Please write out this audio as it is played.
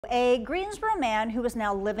A Greensboro man who is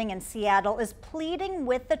now living in Seattle is pleading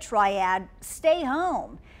with the Triad, stay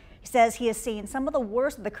home. He says he has seen some of the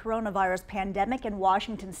worst of the coronavirus pandemic in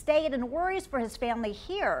Washington state and worries for his family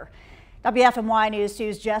here. WFMY News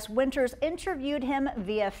 2's Jess Winters interviewed him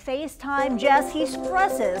via FaceTime. Jess, he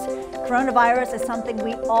stresses coronavirus is something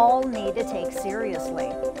we all need to take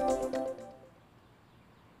seriously.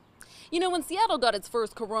 You know, when Seattle got its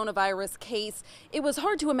first coronavirus case, it was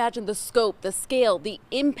hard to imagine the scope, the scale, the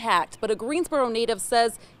impact. But a Greensboro native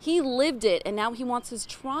says he lived it, and now he wants his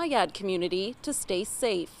Triad community to stay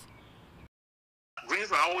safe.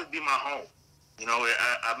 Greensboro will always be my home. You know,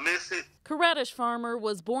 I miss it. Karadish Farmer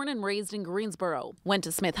was born and raised in Greensboro, went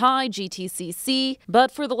to Smith High, GTCC,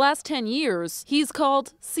 but for the last 10 years, he's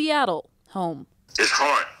called Seattle home. It's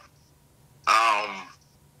hard.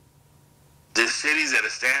 This city's at a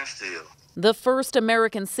standstill. The first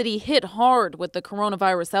American city hit hard with the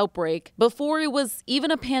coronavirus outbreak before it was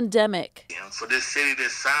even a pandemic. And for this city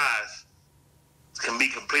this size, can be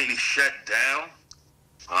completely shut down.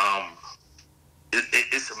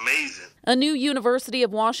 It's amazing. A new University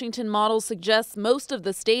of Washington model suggests most of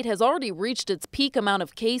the state has already reached its peak amount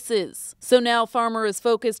of cases. So now Farmer is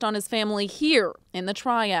focused on his family here in the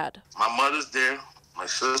Triad. My mother's there, my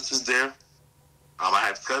sister's there, I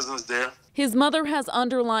have cousins there. His mother has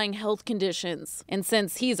underlying health conditions, and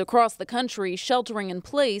since he's across the country sheltering in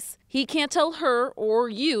place, he can't tell her or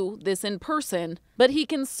you this in person, but he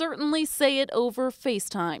can certainly say it over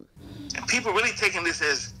FaceTime. And people really taking this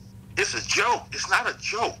as it's a joke. It's not a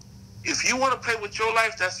joke. If you want to play with your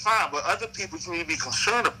life, that's fine, but other people you need to be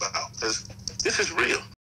concerned about, because this is real.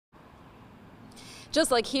 Just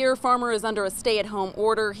like here, Farmer is under a stay-at-home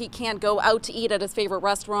order. He can't go out to eat at his favorite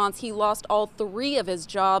restaurants. He lost all 3 of his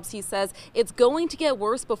jobs. He says it's going to get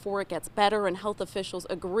worse before it gets better, and health officials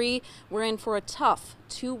agree we're in for a tough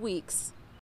 2 weeks.